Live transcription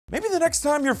Maybe the next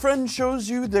time your friend shows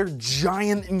you their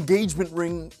giant engagement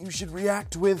ring, you should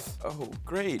react with, "Oh,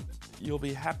 great, you'll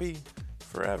be happy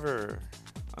forever."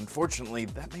 Unfortunately,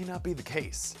 that may not be the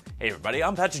case. Hey everybody,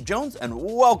 I'm Patrick Jones, and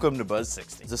welcome to Buzz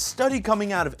 60. A study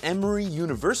coming out of Emory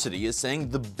University is saying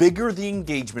the bigger the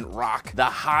engagement rock, the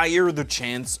higher the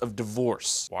chance of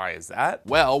divorce. Why is that?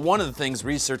 Well, one of the things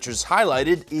researchers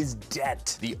highlighted is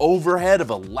debt. The overhead of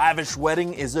a lavish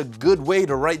wedding is a good way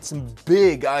to write some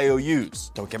big IOUs.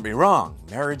 Don't get me wrong,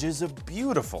 marriage is a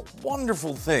beautiful,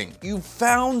 wonderful thing. You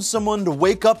found someone to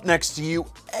wake up next to you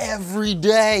every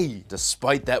day.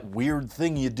 Despite that weird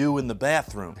thing you do in the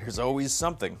bathroom, there's always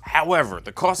something. However,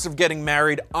 the cost of getting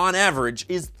married on average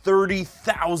is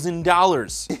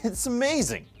 $30,000. It's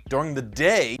amazing. During the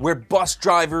day, we're bus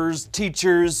drivers,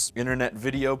 teachers, internet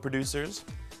video producers.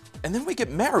 And then we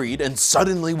get married and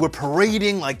suddenly we're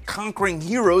parading like conquering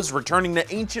heroes returning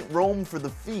to ancient Rome for the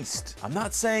feast. I'm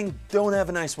not saying don't have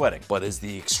a nice wedding, but is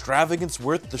the extravagance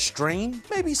worth the strain?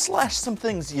 Maybe slash some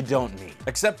things you don't need.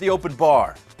 Except the open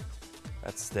bar.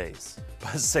 That stays.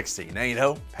 Buzz 60, now you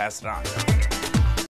know, pass it on.